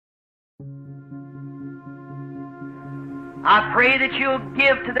I pray that You'll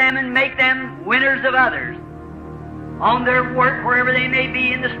give to them and make them winners of others. On their work, wherever they may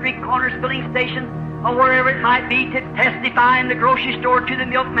be, in the street corners, filling stations, or wherever it might be, to testify in the grocery store to the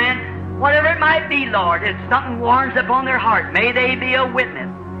milkman, whatever it might be, Lord, if something warms upon their heart, may they be a witness.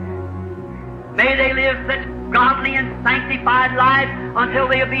 May they live such godly and sanctified lives until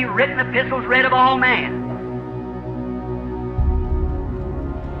they'll be written epistles read of all men.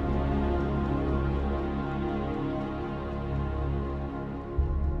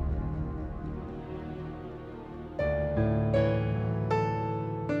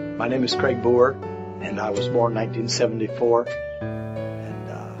 My name is Craig Booher, and I was born in 1974, and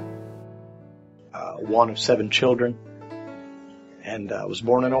one of 7 children. And I was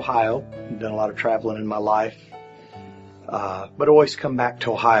born in Ohio. I've done a lot of traveling in my life, but always come back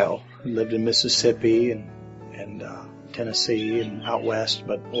to Ohio. Lived in Mississippi and Tennessee and out west,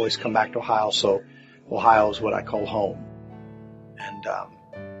 but always come back to Ohio. So Ohio is what I call home. And a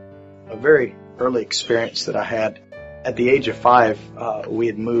very early experience that I had. At the age of 5, we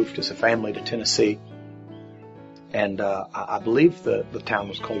had moved as a family to Tennessee, and I believe the town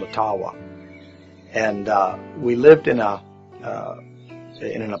was called Ottawa. And we lived in an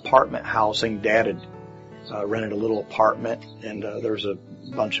apartment housing. Dad had rented a little apartment, and there was a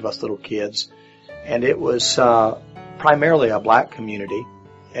bunch of us little kids, and it was primarily a black community.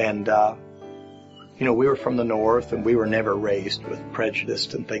 And we were from the north, and we were never raised with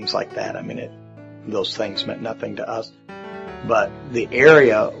prejudice and things like that. I mean, those things meant nothing to us, but the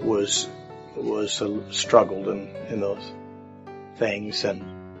area was struggled in those things, and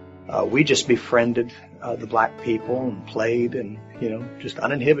we just befriended the black people and played and just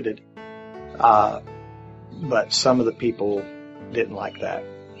uninhibited. But some of the people didn't like that.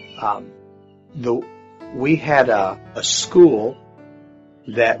 We had a school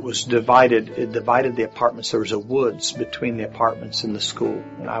that was divided. It divided the apartments. There was a woods between the apartments and the school.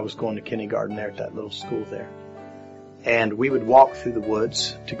 And I was going to kindergarten there at that little school there. And we would walk through the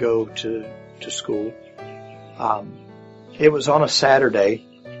woods to go to school. It was on a Saturday.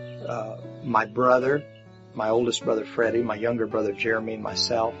 My brother, my oldest brother Freddie, my younger brother Jeremy, and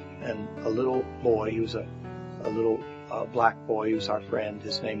myself, and a little boy. He was a little black boy. He was our friend.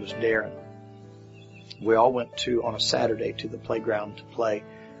 His name was Darren. We all went on a Saturday to the playground to play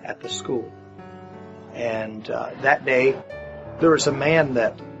at the school. And that day, there was a man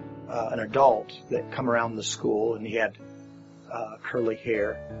an adult that come around the school, and he had curly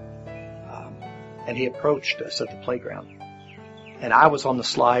hair. And he approached us at the playground. And I was on the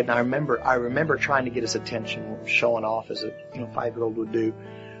slide, and I remember trying to get his attention, showing off as a 5-year-old would do,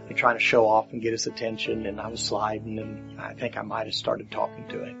 and trying to show off and get his attention. And I was sliding, and I think I might have started talking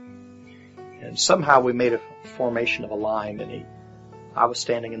to him. And somehow we made a formation of a line, and I was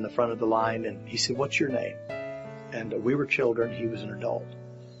standing in the front of the line, and he said, "What's your name?" And we were children. He was an adult.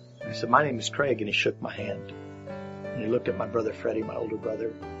 I said, "My name is Craig," and he shook my hand. And he looked at my brother Freddie, my older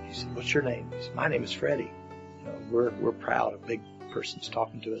brother. He said, "What's your name?" He said, "My name is Freddie." We're proud. A big person's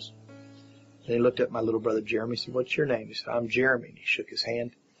talking to us. And he looked at my little brother Jeremy. He said, "What's your name?" He said, "I'm Jeremy." And he shook his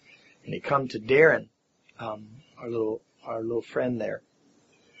hand. And he come to Darren, our little friend there.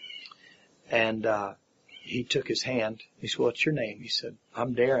 And he took his hand. He said, "What's your name?" He said,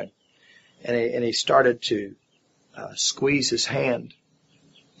 "I'm Darren." And he started to squeeze his hand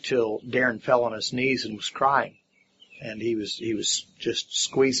till Darren fell on his knees and was crying. And he was just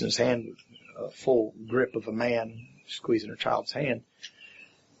squeezing his hand with a full grip of a man squeezing a child's hand.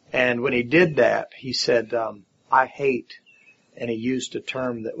 And when he did that, he said, "I hate," and he used a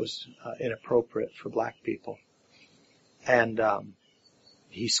term that was inappropriate for black people. And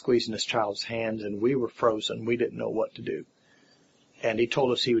he's squeezing his child's hands, and we were frozen. We didn't know what to do. And he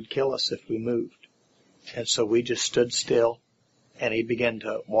told us he would kill us if we moved. And so we just stood still, and he began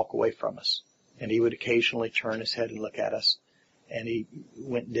to walk away from us. And he would occasionally turn his head and look at us. And he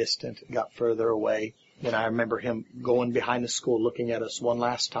went distant and got further away. Then I remember him going behind the school, looking at us one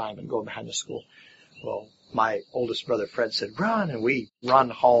last time and going behind the school. Well, my oldest brother Fred said, "Run!" And we run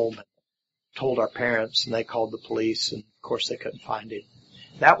home and told our parents, and they called the police, and of course they couldn't find him.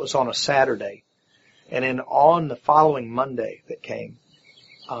 That was on a Saturday. And then on the following Monday that came,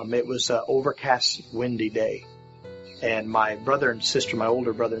 it was an overcast, windy day. And my brother and sister, my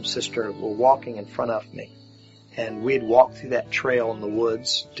older brother and sister, were walking in front of me. And we had walked through that trail in the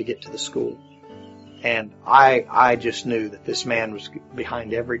woods to get to the school. And I just knew that this man was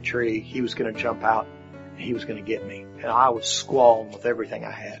behind every tree. He was going to jump out, and he was going to get me. And I was squalling with everything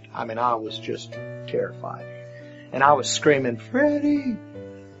I had. I mean, I was just terrified. And I was screaming, "Freddie,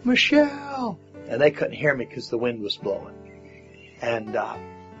 Michelle!" And they couldn't hear me because the wind was blowing. And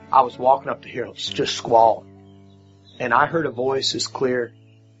I was walking up the hill, just squalling. And I heard a voice as clear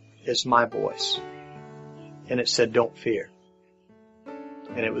as my voice. And it said, "Don't fear."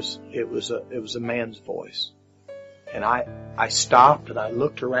 And it was a man's voice. And I stopped and I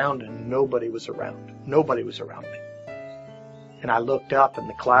looked around and nobody was around. Nobody was around me. And I looked up and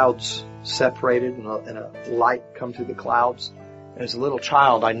the clouds separated and a light come through the clouds. And as a little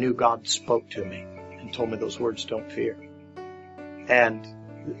child, I knew God spoke to me and told me those words, "Don't fear." And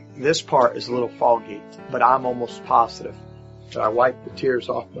this part is a little foggy, but I'm almost positive that I wiped the tears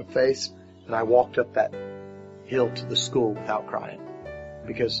off my face and I walked up that hill to the school without crying,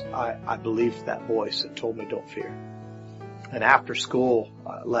 because I believed that voice that told me, "Don't fear." And after school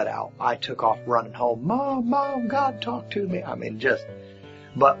let out, I took off running home. Mom, God talked to me.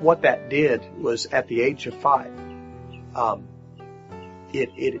 But what that did was, at the age of 5,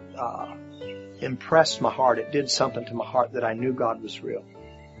 it impressed my heart. It did something to my heart that I knew God was real.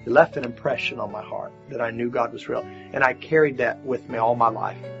 It left an impression on my heart that I knew God was real. And I carried that with me all my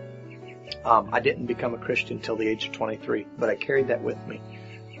life. I didn't become a Christian until the age of 23, but I carried that with me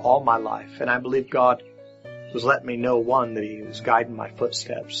all my life. And I believe God was letting me know, one, that He was guiding my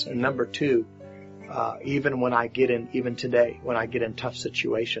footsteps. And number two, even today, when I get in tough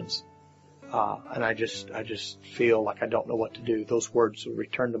situations, and I just feel like I don't know what to do, those words will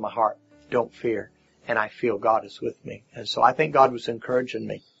return to my heart, "Don't fear." And I feel God is with me. And so I think God was encouraging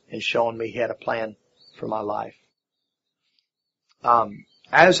me and showing me He had a plan for my life.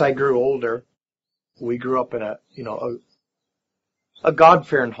 As I grew older, we grew up in a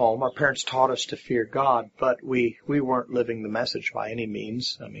God-fearing home. Our parents taught us to fear God, but we weren't living the message by any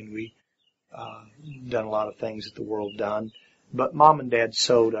means. I mean, we done a lot of things that the world done. But Mom and Dad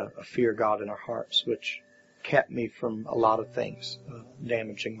sowed a fear God in our hearts, which kept me from a lot of things,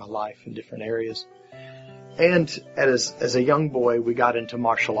 damaging my life in different areas. And as a young boy, we got into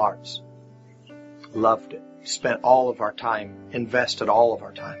martial arts. Loved it. Spent all of our time, invested all of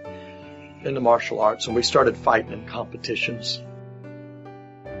our time in the martial arts, and we started fighting in competitions.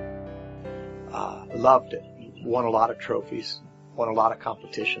 Loved it. Won a lot of trophies. Won a lot of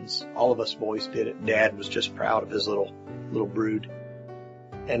competitions. All of us boys did it. Dad was just proud of his little brood.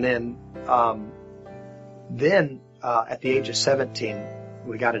 And then at the age of 17,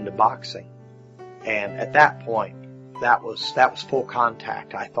 we got into boxing. And at that point, that was full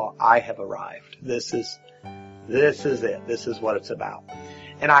contact. I thought, I have arrived. This is it. This is what it's about.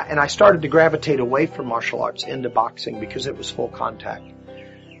 And I started to gravitate away from martial arts into boxing because it was full contact.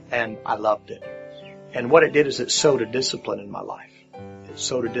 And I loved it. And what it did is it sowed a discipline in my life. It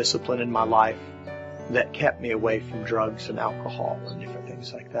sowed a discipline in my life that kept me away from drugs and alcohol and different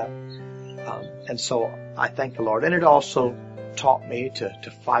things like that. And so I thank the Lord. And it also taught me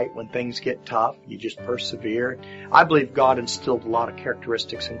to fight when things get tough. You just persevere. I believe God instilled a lot of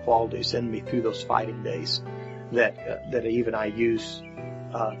characteristics and qualities in me through those fighting days that even I use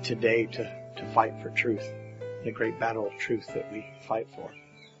today to fight for truth, the great battle of truth that we fight for.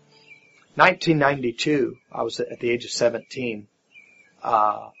 1992, I was at the age of 17.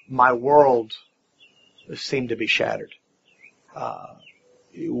 My world seemed to be shattered.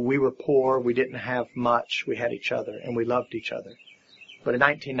 We were poor. We didn't have much. We had each other, and we loved each other. But in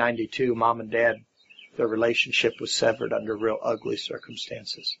 1992, Mom and Dad, their relationship was severed under real ugly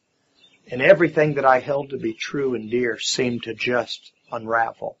circumstances. And everything that I held to be true and dear seemed to just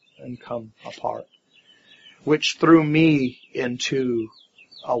unravel and come apart, which threw me into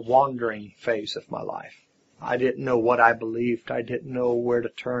a wandering phase of my life. I didn't know what I believed. I didn't know where to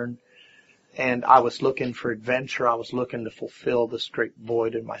turn. And I was looking for adventure. I was looking to fulfill this great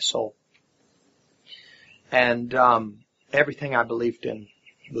void in my soul. And everything I believed in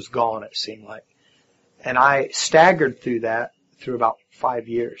was gone, it seemed like. And I staggered through that through about 5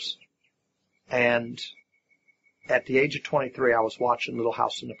 years. And at the age of 23, I was watching Little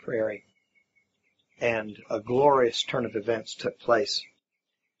House on the Prairie. And a glorious turn of events took place.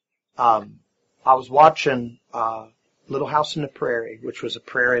 I was watching Little House on the Prairie, which was a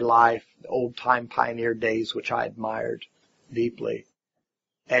prairie life, old-time pioneer days, which I admired deeply.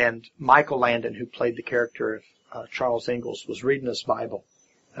 And Michael Landon, who played the character of Charles Ingalls, was reading his Bible,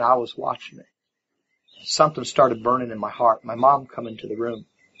 and I was watching it. Something started burning in my heart. My mom come into the room.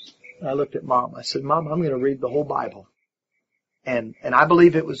 And I looked at Mom. I said, "Mom, I'm going to read the whole Bible." And I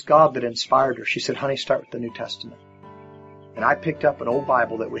believe it was God that inspired her. She said, "Honey, start with the New Testament." And I picked up an old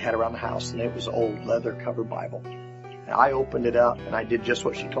Bible that we had around the house, and it was an old leather-covered Bible. And I opened it up, and I did just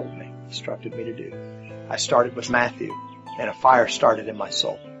what she told me, instructed me to do. I started with Matthew, and a fire started in my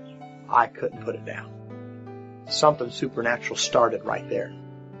soul. I couldn't put it down. Something supernatural started right there.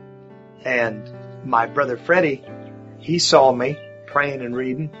 And my brother Freddie, he saw me praying and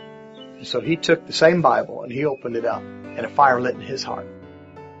reading. So he took the same Bible and he opened it up, and a fire lit in his heart.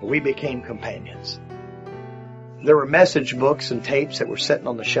 We became companions. There were message books and tapes that were sitting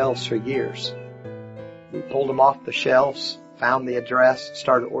on the shelves for years. We pulled them off the shelves, found the address,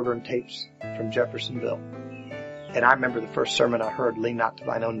 started ordering tapes from Jeffersonville. And I remember the first sermon I heard, "Lean not to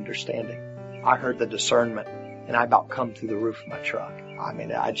thine own understanding." I heard the discernment, and I about come through the roof of my truck. I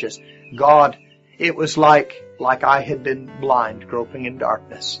mean, God, it was like I had been blind, groping in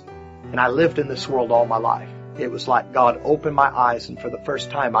darkness. And I lived in this world all my life. It was like God opened my eyes, and for the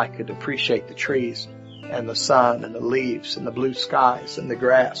first time I could appreciate the trees and the sun and the leaves and the blue skies and the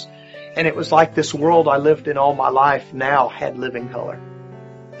grass. And it was like this world I lived in all my life now had living color.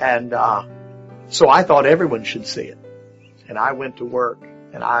 And so I thought everyone should see it. And I went to work,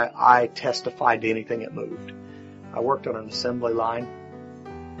 and I testified to anything that moved. I worked on an assembly line,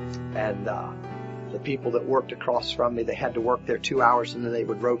 and the people that worked across from me, they had to work there 2 hours, and then they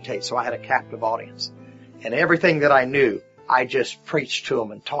would rotate. So I had a captive audience. And everything that I knew, I just preached to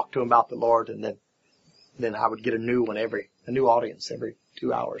them and talked to them about the Lord, and then I would get a new audience every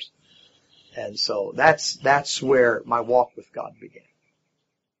 2 hours. And so that's where my walk with God began.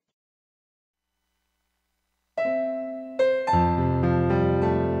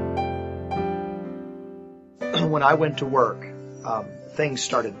 When I went to work, things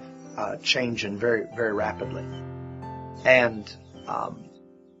started changing very, very rapidly. And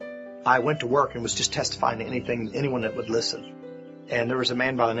I went to work and was just testifying to anyone that would listen. And there was a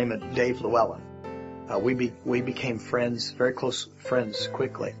man by the name of Dave Llewellyn. We became friends, very close friends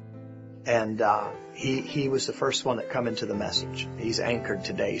quickly. And he was the first one that come into the message. He's anchored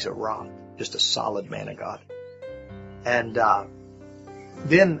today. He's a rock, just a solid man of God. And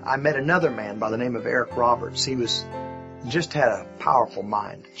then I met another man by the name of Eric Roberts. He just had a powerful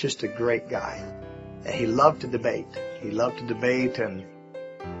mind, just a great guy. And he loved to debate.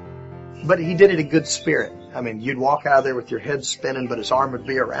 But he did it in good spirit. I mean, you'd walk out of there with your head spinning, but his arm would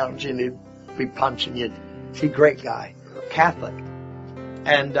be around you and he'd be punching you. He's a great guy, Catholic.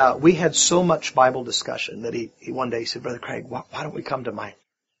 And we had so much Bible discussion that he one day said, "Brother Craig, why don't we come to my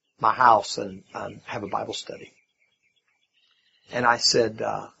house and have a Bible study?" And I said,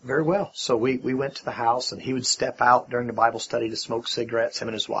 very well. So we went to the house, and he would step out during the Bible study to smoke cigarettes, him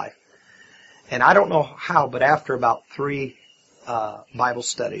and his wife. And I don't know how, but after about 3 Bible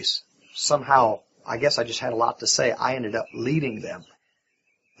studies, somehow, I guess I just had a lot to say, I ended up leading them.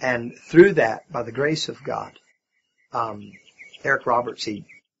 And through that, by the grace of God, Eric Roberts, he'd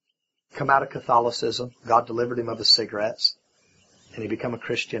come out of Catholicism. God delivered him of his cigarettes, and he became a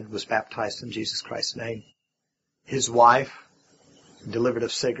Christian, was baptized in Jesus Christ's name. His wife, delivered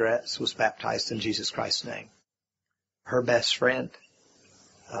of cigarettes, was baptized in Jesus Christ's name. Her best friend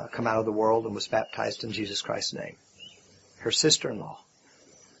come out of the world and was baptized in Jesus Christ's name. Her sister-in-law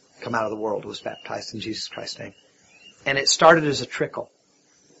come out of the world, was baptized in Jesus Christ's name. And it started as a trickle.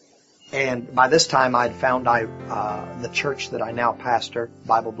 And by this time I'd found the church that I now pastor,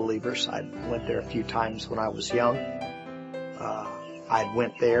 Bible Believers. I went there a few times when I was young. I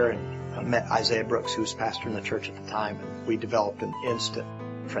went there and met Isaiah Brooks, who was pastoring the church at the time, and we developed an instant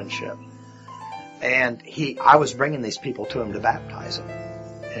friendship. And I was bringing these people to him to baptize them.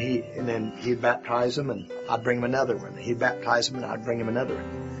 And then he'd baptize them, and I'd bring him another one. He'd baptize them, and I'd bring him another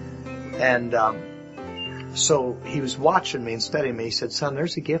one. And so he was watching me and studying me. He said, "Son,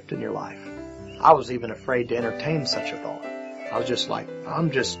 there's a gift in your life." I was even afraid to entertain such a thought. I was just like,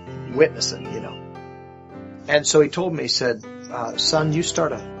 I'm just witnessing, And so he told me, he said, "Son, you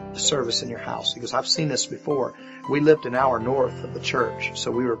start a service in your house." He goes, "I've seen this before. We lived an hour north of the church,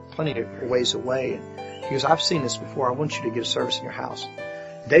 so we were plenty of ways away." And he goes, "I've seen this before. I want you to get a service in your house."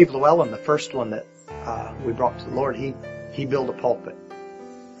 Dave Llewellyn, the first one that we brought to the Lord, he built a pulpit.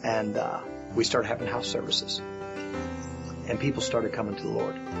 And we started having house services. And people started coming to the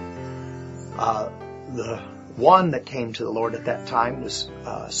Lord. The one that came to the Lord at that time was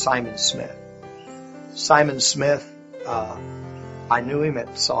Simon Smith. Simon Smith, I knew him at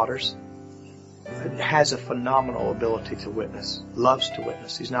Sodders. Has a phenomenal ability to witness. Loves to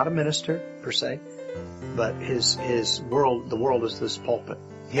witness. He's not a minister, per se. But the world is this pulpit.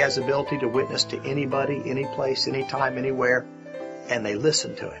 He has the ability to witness to anybody, any place, anytime, anywhere. And they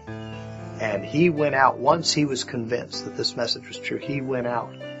listen to him. And he went out, once he was convinced that this message was true, he went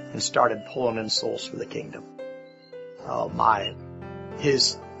out and started pulling in souls for the kingdom. Oh my.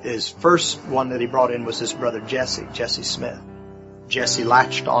 His first one that he brought in was his brother Jesse Smith. Jesse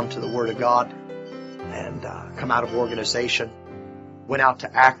latched onto the Word of God and come out of organization, went out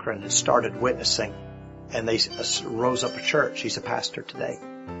to Akron and started witnessing. And they rose up a church. He's a pastor today.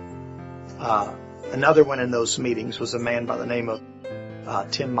 Another one in those meetings was a man by the name of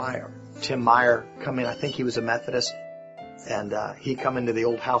Tim Meyer. Tim Meyer come in. I think he was a Methodist. And he come into the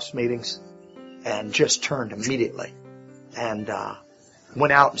old house meetings and just turned immediately. And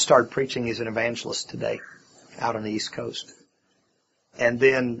went out and started preaching. He's an evangelist today out on the East Coast. And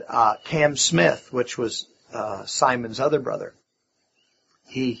then Cam Smith, which was Simon's other brother,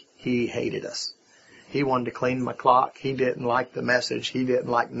 he hated us. He wanted to clean my clock. He didn't like the message. He didn't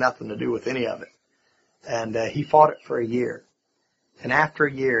like nothing to do with any of it. And he fought it for a year. And after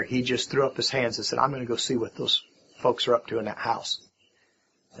a year, he just threw up his hands and said, I'm going to go see what those folks are up to in that house.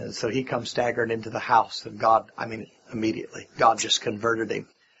 And so he comes staggering into the house, and immediately, God just converted him.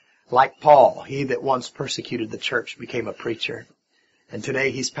 Like Paul, he that once persecuted the church became a preacher. And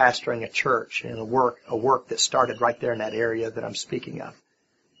today he's pastoring a church and a work that started right there in that area that I'm speaking of.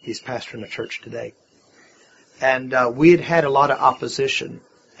 He's pastoring a church today. And we had a lot of opposition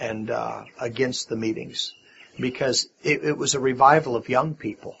and against the meetings, because it was a revival of young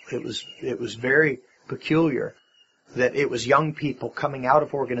people. It was very peculiar that it was young people coming out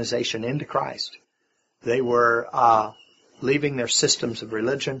of organization into Christ. They were leaving their systems of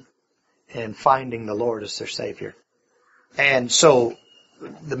religion and finding the Lord as their Savior. And so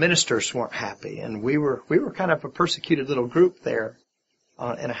the ministers weren't happy, and we were kind of a persecuted little group there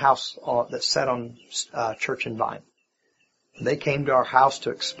in a house that sat on Church and Vine. And they came to our house to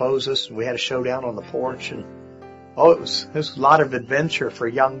expose us, and we had a showdown on the porch, and it was a lot of adventure for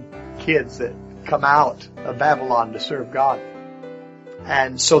young kids that come out of Babylon to serve God.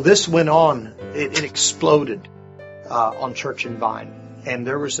 And so this went on. It exploded on Church and Vine. And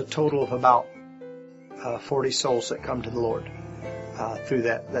there was a total of about 40 souls that come to the Lord through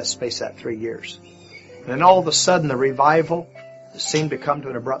that space, that 3 years. And then all of a sudden, the revival seemed to come to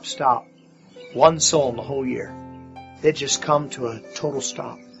an abrupt stop. One soul in the whole year. It just come to a total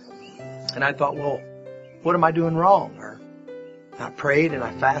stop. And I thought, well, what am I doing wrong? Or I prayed and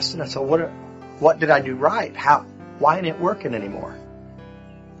I fasted. I said, what did I do right? Why ain't it working anymore?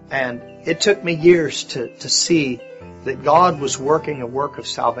 And it took me years to see that God was working a work of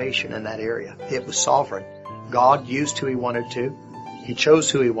salvation in that area. It was sovereign. God used who He wanted to. He chose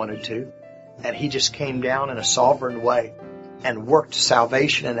who He wanted to. And He just came down in a sovereign way and worked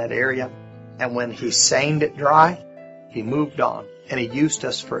salvation in that area. And when He seined it dry, He moved on. And He used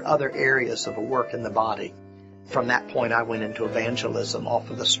us for other areas of a work in the body. From that point, I went into evangelism, off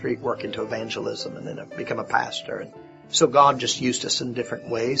of the street work into evangelism, and then I became a pastor. And so God just used us in different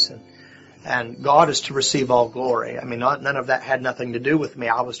ways. And God is to receive all glory. None of that had nothing to do with me.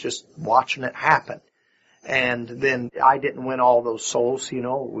 I was just watching it happen. And then I didn't win all those souls,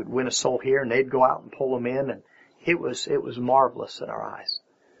 we'd win a soul here and they'd go out and pull them in. And it was marvelous in our eyes.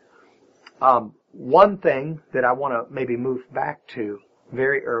 One thing that I want to maybe move back to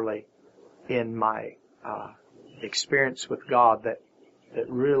very early in my experience with God that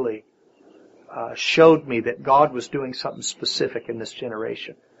really showed me that God was doing something specific in this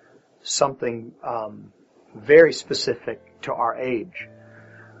generation. Something very specific to our age.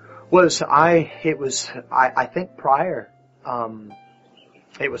 It was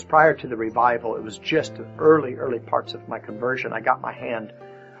prior to the revival. It was just the early parts of my conversion. I got my hand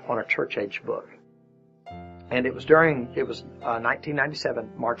on a church age book. And it was 1997,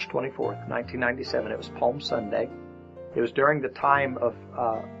 March 24th, 1997. It was Palm Sunday. It was during the time of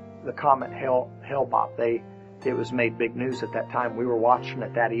the comet Hale-Bopp. It was made big news at that time. We were watching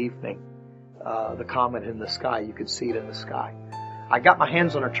it that evening. The comet in the sky. You could see it in the sky. I got my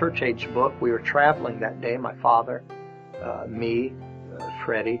hands on a church age book. We were traveling that day. My father, me,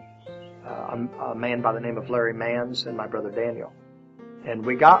 Freddie, a man by the name of Larry Manns, and my brother Daniel. And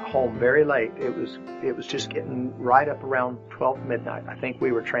we got home very late. It was just getting right up around 12 midnight. I think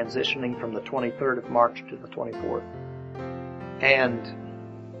we were transitioning from the 23rd of March to the 24th. And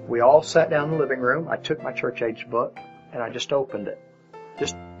we all sat down in the living room. I took my church age book and I just opened it.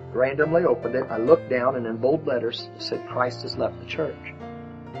 Just randomly opened it. I looked down and in bold letters it said, Christ has left the church.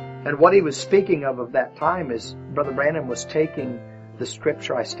 And what he was speaking of that time is Brother Branham was taking the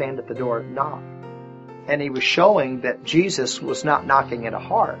scripture, I stand at the door and knock. And he was showing that Jesus was not knocking at a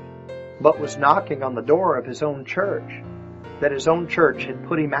heart, but was knocking on the door of his own church. That his own church had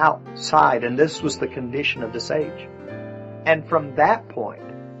put him outside, and this was the condition of this age. And from that point,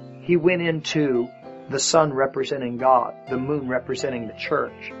 he went into the sun representing God, the moon representing the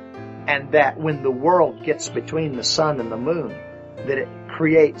church. And that when the world gets between the sun and the moon, that it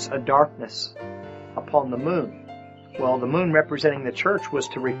creates a darkness upon the moon. Well, the moon representing the church was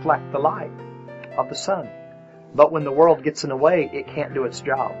to reflect the light of the sun. But when the world gets in the way, it can't do its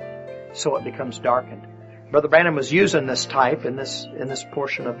job. So it becomes darkened. Brother Branham was using this type in this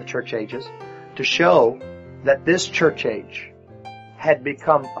portion of the church ages to show that this church age had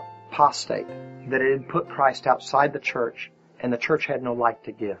become apostate, that it had put Christ outside the church, and the church had no light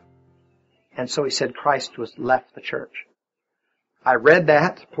to give. And so he said Christ was left the church. I read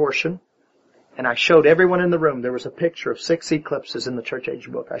that portion, and I showed everyone in the room. There was a picture of 6 eclipses in the church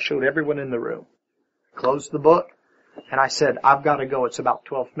age book. I showed everyone in the room. Closed the book, and I said, I've got to go. It's about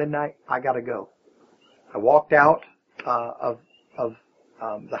 12 midnight. I got to go. I walked out of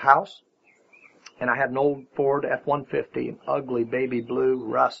the house, and I had an old Ford F-150, an ugly baby blue,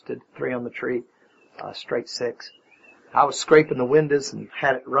 rusted, 3 on the tree, straight 6. I was scraping the windows and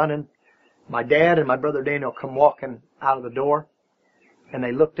had it running. My dad and my brother Daniel come walking out of the door, and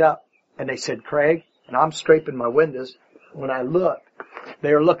they looked up, and they said, Craig, and I'm scraping my windows. When I looked,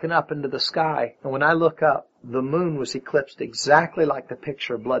 they were looking up into the sky, and when I look up, the moon was eclipsed exactly like the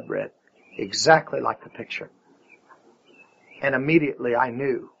picture of blood red. Exactly like the picture. And immediately I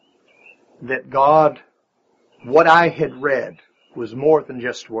knew that God, what I had read, was more than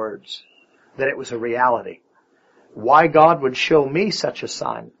just words. That it was a reality. Why God would show me such a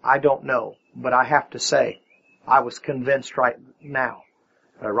sign, I don't know. But I have to say, I was convinced right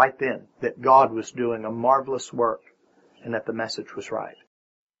then, that God was doing a marvelous work and that the message was right.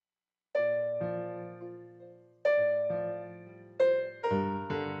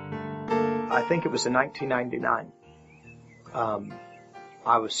 I think it was in 1999.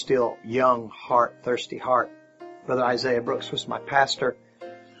 I was still young heart, thirsty heart. Brother Isaiah Brooks was my pastor.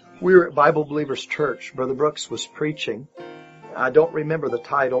 We were at Bible Believers Church. Brother Brooks was preaching. I don't remember the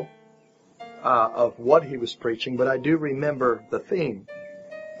title of what he was preaching, but I do remember the theme.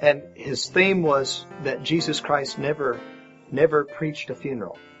 And his theme was that Jesus Christ never preached a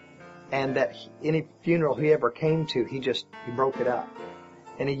funeral. And that any funeral he ever came to, he broke it up.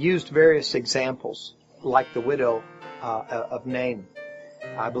 And he used various examples, like the widow of Nain.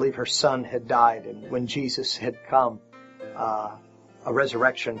 I believe her son had died, and when Jesus had come, a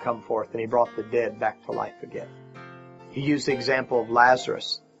resurrection come forth, and he brought the dead back to life again. He used the example of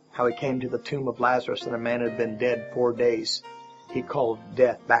Lazarus, how he came to the tomb of Lazarus, and a man had been dead 4 days. He called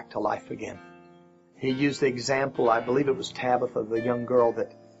death back to life again. He used the example, I believe it was Tabitha, the young girl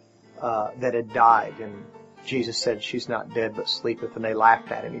that had died, and Jesus said, she's not dead but sleepeth, and they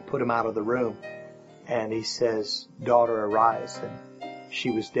laughed at him. He put him out of the room, and he says, daughter, arise. And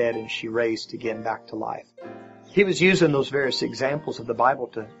she was dead, and she raised again back to life. He was using those various examples of the Bible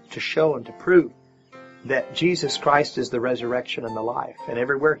to show and to prove that Jesus Christ is the resurrection and the life. And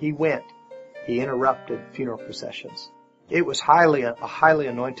everywhere he went, he interrupted funeral processions. It was a highly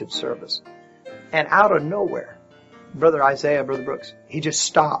anointed service. And out of nowhere, Brother Isaiah, Brother Brooks, he just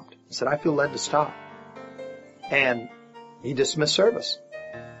stopped and said, I feel led to stop. And he dismissed service.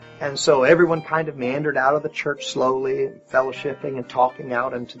 And so everyone kind of meandered out of the church slowly, fellowshipping and talking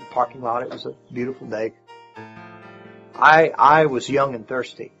out into the parking lot. It was a beautiful day. I was young and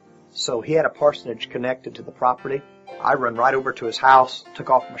thirsty. So he had a parsonage connected to the property. I run right over to his house, took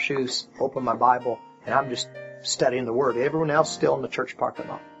off my shoes, opened my Bible, and I'm just studying the Word. Everyone else still in the church parking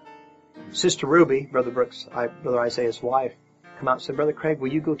lot. Sister Ruby, Brother Brooks, Brother Isaiah's wife, come out and said, Brother Craig,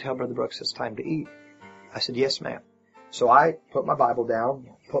 will you go tell Brother Brooks it's time to eat? I said, yes, ma'am. So I put my Bible down,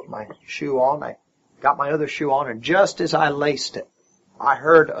 put my shoe on, I got my other shoe on, and just as I laced it, I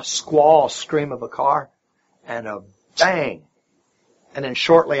heard a squall scream of a car and a bang. And then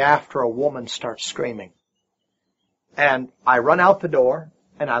shortly after, a woman starts screaming. And I run out the door,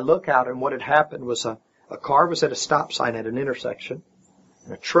 and I look out, and what had happened was a car was at a stop sign at an intersection,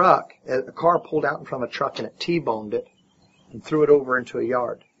 and a car pulled out in front of a truck, and it T-boned it and threw it over into a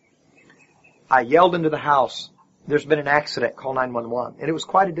yard. I yelled into the house, there's been an accident, call 911. And it was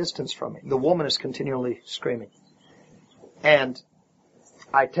quite a distance from me. The woman is continually screaming. And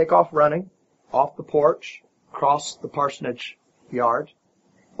I take off running, off the porch, across the parsonage yard,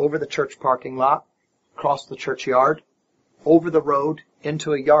 over the church parking lot, across the church yard, over the road,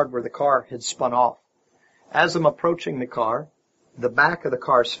 into a yard where the car had spun off. As I'm approaching the car, the back of the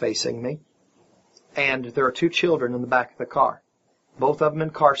car is facing me, and there are 2 children in the back of the car. Both of them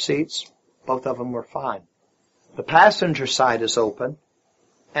in car seats. Both of them were fine. The passenger side is open,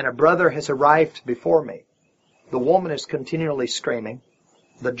 and a brother has arrived before me. The woman is continually screaming.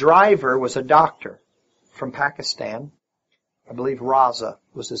 The driver was a doctor from Pakistan. I believe Raza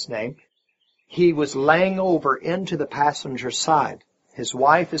was his name. He was laying over into the passenger side. His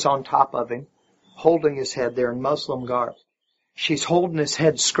wife is on top of him, holding his head there in Muslim garb. She's holding his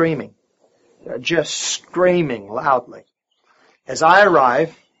head screaming, just screaming loudly. As I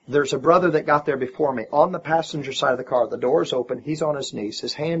arrive, there's a brother that got there before me on the passenger side of the car. The door's open. He's on his knees.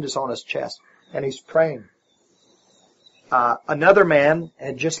 His hand is on his chest, and he's praying. Another man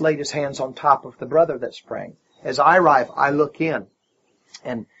had just laid his hands on top of the brother that's praying. As I arrive, I look in,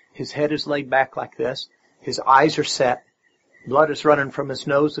 and His head is laid back like this. His eyes are set. Blood is running from his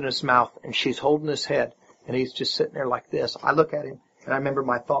nose and his mouth, and she's holding his head, and he's just sitting there like this. I look at him, and I remember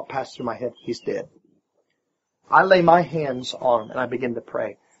my thought passed through my head, he's dead. I lay my hands on him, and I begin to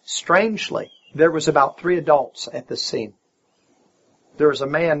pray. Strangely, there was about 3 adults at this scene. There was a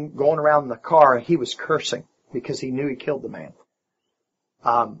man going around the car, and he was cursing because he knew he killed the man.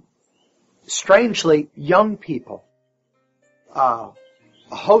 Strangely, young people, a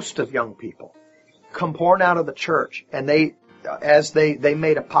host of young people, come pouring out of the church, and they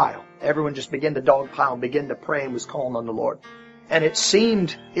made a pile. Everyone just began to dog pile and began to pray and was calling on the Lord. And it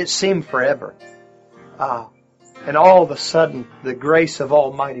seemed forever. And all of a sudden, the grace of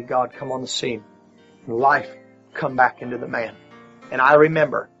Almighty God come on the scene. And life come back into the man. And I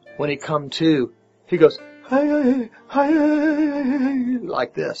remember when he come to, he goes, hi,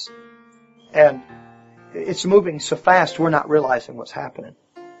 like this. And it's moving so fast, we're not realizing what's happening.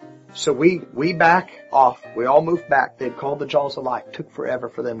 So we back off. We all moved back. They'd called the jaws of life. It took forever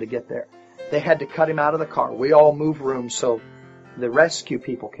for them to get there. They had to cut him out of the car. We all moved rooms so the rescue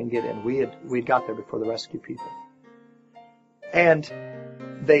people can get in. We'd got there before the rescue people. And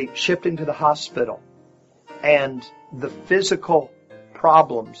they shipped him to the hospital. And the physical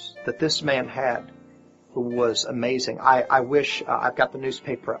problems that this man had was amazing. I wish, I've got the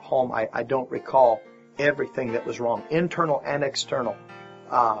newspaper at home. I don't recall everything that was wrong, internal and external.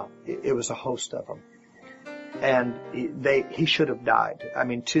 It was a host of them. And he should have died. I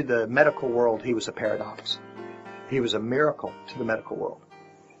mean, to the medical world, he was a paradox. He was a miracle to the medical world.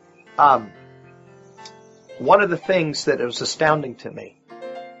 One of the things that was astounding to me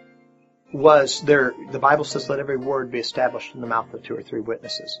was the Bible says, let every word be established in the mouth of 2 or 3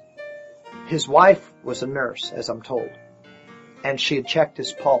 witnesses. His wife was a nurse, as I'm told, and she had checked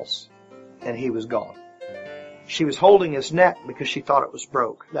his pulse, and he was gone. She was holding his neck because she thought it was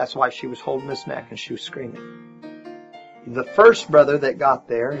broke. That's why she was holding his neck and she was screaming. The first brother that got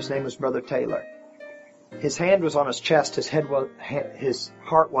there, his name was Brother Taylor. His hand was on his chest. His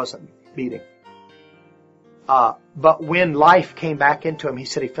heart wasn't beating. But when life came back into him, he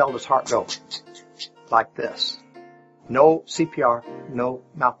said he felt his heart go like this. No CPR, no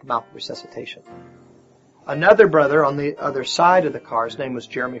mouth-to-mouth resuscitation. Another brother on the other side of the car, his name was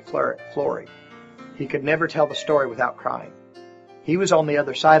Jeremy Flory. He could never tell the story without crying. He was on the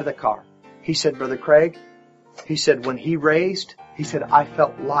other side of the car. He said, Brother Craig, he said, when he raised, he said, I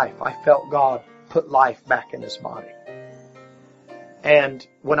felt life. I felt God put life back in his body. And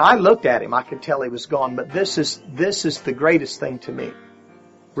when I looked at him, I could tell he was gone. But this is the greatest thing to me.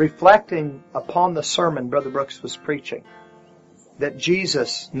 Reflecting upon the sermon Brother Brooks was preaching, that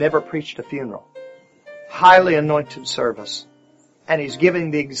Jesus never preached a funeral. Highly anointed service. And he's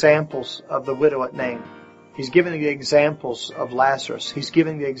giving the examples of the widow at Nain. He's giving the examples of Lazarus. He's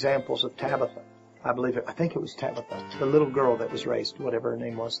giving the examples of Tabitha. I think it was Tabitha, the little girl that was raised, whatever her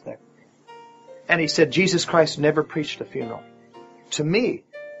name was there. And he said, Jesus Christ never preached a funeral. To me,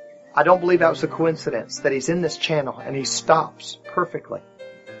 I don't believe that was a coincidence, that he's in this channel and he stops perfectly.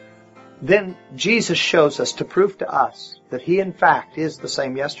 Then Jesus shows us to prove to us that he in fact is the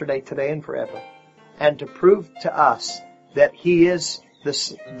same yesterday, today, and forever. And to prove to us that he is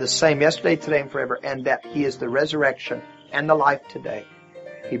the same yesterday, today, and forever, and that he is the resurrection and the life today.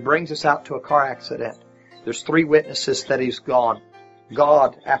 He brings us out to a car accident. There's 3 witnesses that he's gone.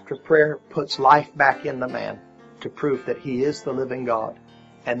 God, after prayer, puts life back in the man to prove that he is the living God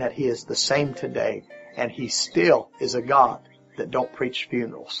and that he is the same today. And he still is a God that don't preach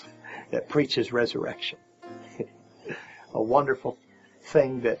funerals, that preaches resurrection. A wonderful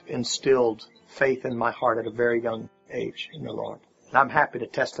thing that instilled faith in my heart at a very young age in the Lord. And I'm happy to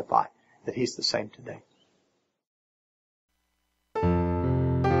testify that he's the same today.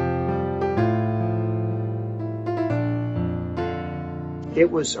 It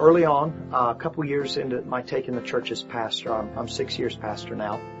was early on, a couple years into my taking the church as pastor. I'm 6 years pastor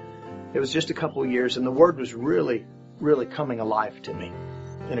now. It was just a couple of years, and the Word was really, really coming alive to me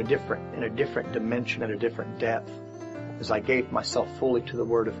in a different dimension, in a different depth. As I gave myself fully to the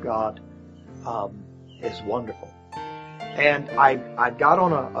Word of God, is wonderful. And I got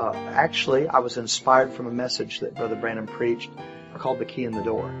on actually, I was inspired from a message that Brother Branham preached called The Key in the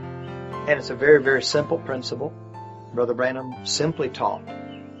Door. And it's a very, very simple principle. Brother Branham simply taught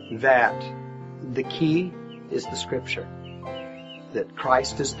that the key is the Scripture, that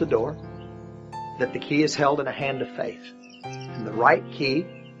Christ is the door, that the key is held in a hand of faith. And the right key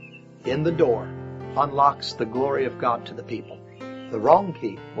in the door unlocks the glory of God to the people. The wrong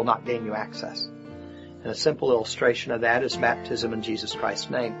key will not gain you access. And a simple illustration of that is baptism in Jesus Christ's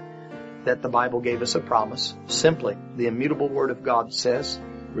name, that the Bible gave us a promise. Simply, the immutable Word of God says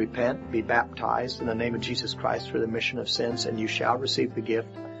repent, be baptized in the name of Jesus Christ for the remission of sins, and you shall receive the gift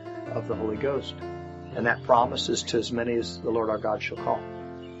of the Holy Ghost. And that promise is to as many as the Lord our God shall call.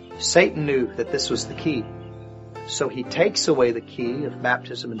 Satan knew that this was the key. So he takes away the key of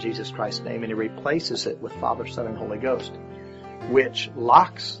baptism in Jesus Christ's name and he replaces it with Father, Son, and Holy Ghost, which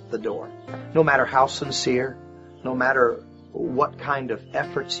locks the door. No matter how sincere, no matter what kind of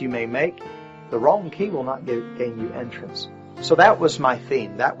efforts you may make, the wrong key will not gain you entrance. So that was my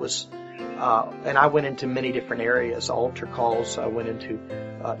theme. That was, and I went into many different areas, altar calls. I went into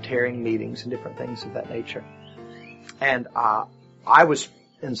tearing meetings and different things of that nature. And I was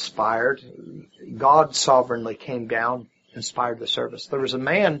inspired. God sovereignly came down, inspired the service. There was a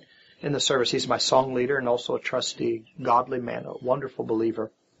man in the service. He's my song leader and also a trustee, godly man, a wonderful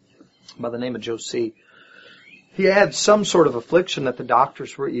believer by the name of Josie. He had some sort of affliction that the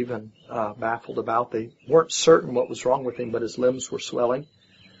doctors were even baffled about. They weren't certain what was wrong with him, but his limbs were swelling.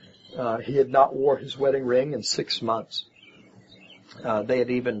 He had not wore his wedding ring in 6 months. They had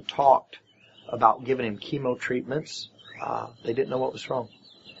even talked about giving him chemo treatments. They didn't know what was wrong.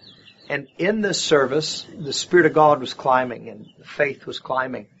 And in this service, the Spirit of God was climbing and faith was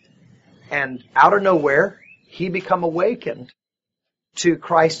climbing. And out of nowhere, he became awakened to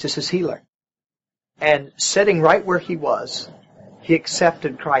Christ as his healer. And sitting right where he was, he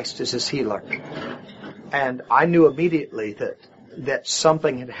accepted Christ as his healer. And I knew immediately that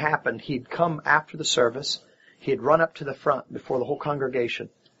something had happened. He'd come after the service. He had run up to the front before the whole congregation.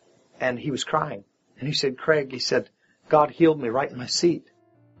 And he was crying. And he said, Craig, he said, God healed me right in my seat.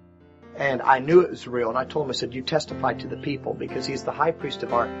 And I knew it was real. And I told him, I said, you testify to the people because he's the high priest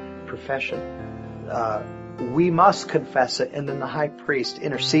of our profession. We must confess it, and then the high priest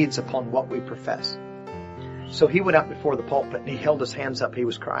intercedes upon what we profess. So he went out before the pulpit and he held his hands up. He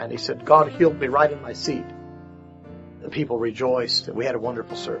was crying. He said, God healed me right in my seat. The people rejoiced and we had a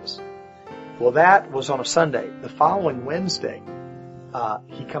wonderful service. Well, that was on a Sunday. The following Wednesday,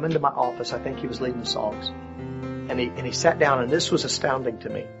 he come into my office. I think he was leading songs. And he sat down, and this was astounding to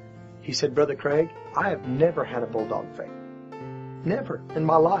me. He said, Brother Craig, I have never had a bulldog faith. Never in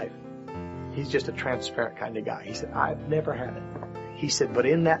my life. He's just a transparent kind of guy. He said, I've never had it. He said, but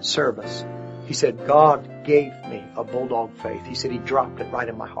in that service, he said, God gave me a bulldog faith. He said, he dropped it right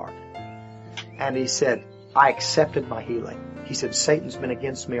in my heart. And he said, I accepted my healing. He said, Satan's been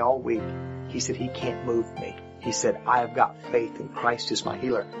against me all week. He said, he can't move me. He said, I have got faith in Christ as my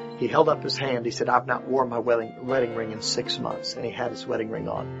healer. He held up his hand. He said, I've not worn my wedding ring in 6 months. And he had his wedding ring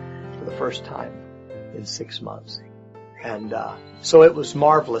on for the first time in 6 months. And so it was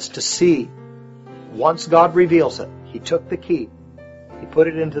marvelous to see. Once God reveals it, he took the key, he put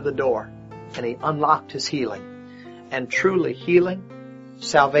it into the door, and he unlocked his healing. And truly, healing,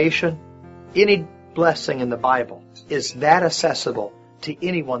 salvation, any blessing in the Bible is that accessible to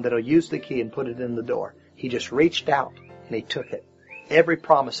anyone that will use the key and put it in the door. He just reached out and he took it. Every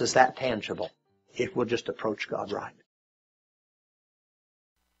promise is that tangible if we'll just approach God right.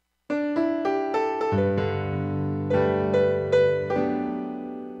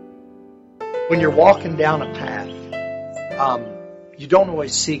 When you're walking down a path, you don't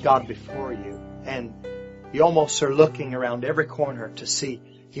always see God before you. And you almost are looking around every corner to see,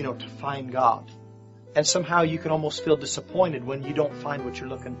 to find God. And somehow you can almost feel disappointed when you don't find what you're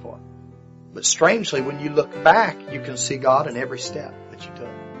looking for. But strangely, when you look back, you can see God in every step that you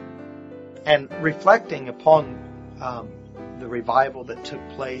took. And reflecting upon the revival that took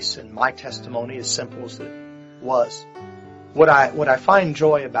place and my testimony, as simple as it was, what I find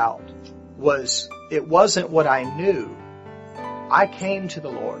joy about was it wasn't what I knew. I came to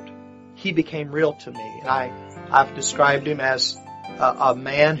the Lord. He became real to me. And I've described him as a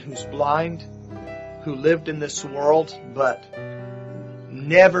man who's blind, who lived in this world but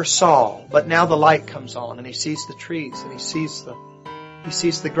never saw. But now the light comes on and he sees the trees and he sees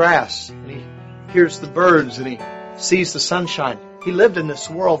the grass and he hears the birds and he sees the sunshine. He lived in this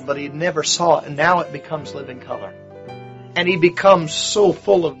world but he never saw it, and now it becomes living color. And he becomes so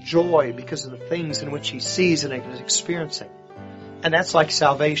full of joy because of the things in which he sees and is experiencing. And that's like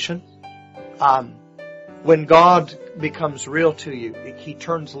salvation. When God becomes real to you, he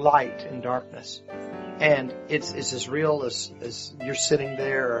turns light in darkness. And it's as real as you're sitting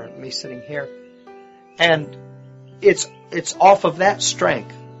there or me sitting here. And it's off of that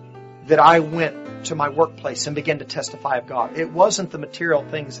strength that I went to my workplace and began to testify of God. It wasn't the material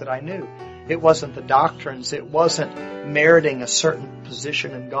things that I knew. It wasn't the doctrines. It wasn't meriting a certain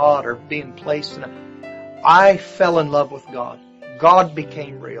position in God or being placed in I fell in love with God. God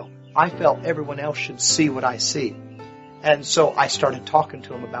became real. I felt everyone else should see what I see. And so I started talking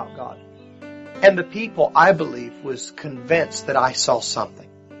to him about God. And the people, I believe, was convinced that I saw something.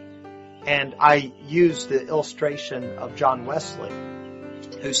 And I use the illustration of John Wesley,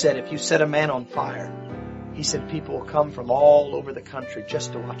 who said, if you set a man on fire, he said people will come from all over the country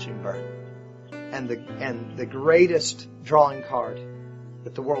just to watch him burn. And the greatest drawing card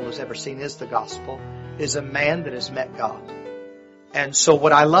that the world has ever seen is the gospel, is a man that has met God. And so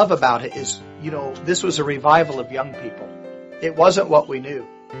what I love about it is, this was a revival of young people. It wasn't what we knew.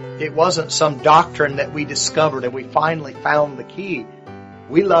 It wasn't some doctrine that we discovered and we finally found the key.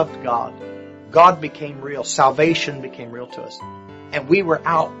 We loved God. God became real. Salvation became real to us. And we were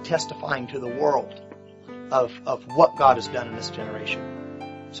out testifying to the world of what God has done in this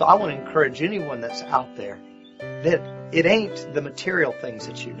generation. So I want to encourage anyone that's out there that it ain't the material things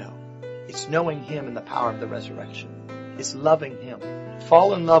that you know. It's knowing Him and the power of the resurrection. It's loving Him.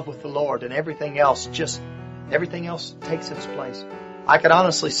 Fall in love with the Lord, and everything else takes its place. I can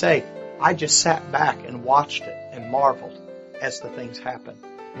honestly say, I just sat back and watched it and marveled as the things happen.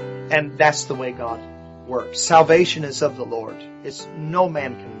 And that's the way God works. Salvation is of the Lord. It's no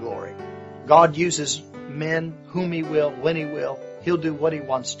man can glory. God uses men whom He will, when He will. He'll do what He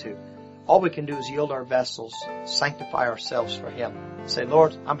wants to. All we can do is yield our vessels, sanctify ourselves for Him. Say,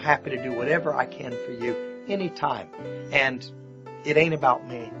 Lord, I'm happy to do whatever I can for You anytime. And it ain't about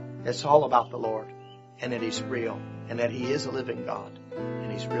me. It's all about the Lord. And that He's real. And that He is a living God.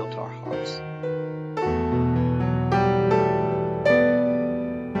 And He's real to our hearts.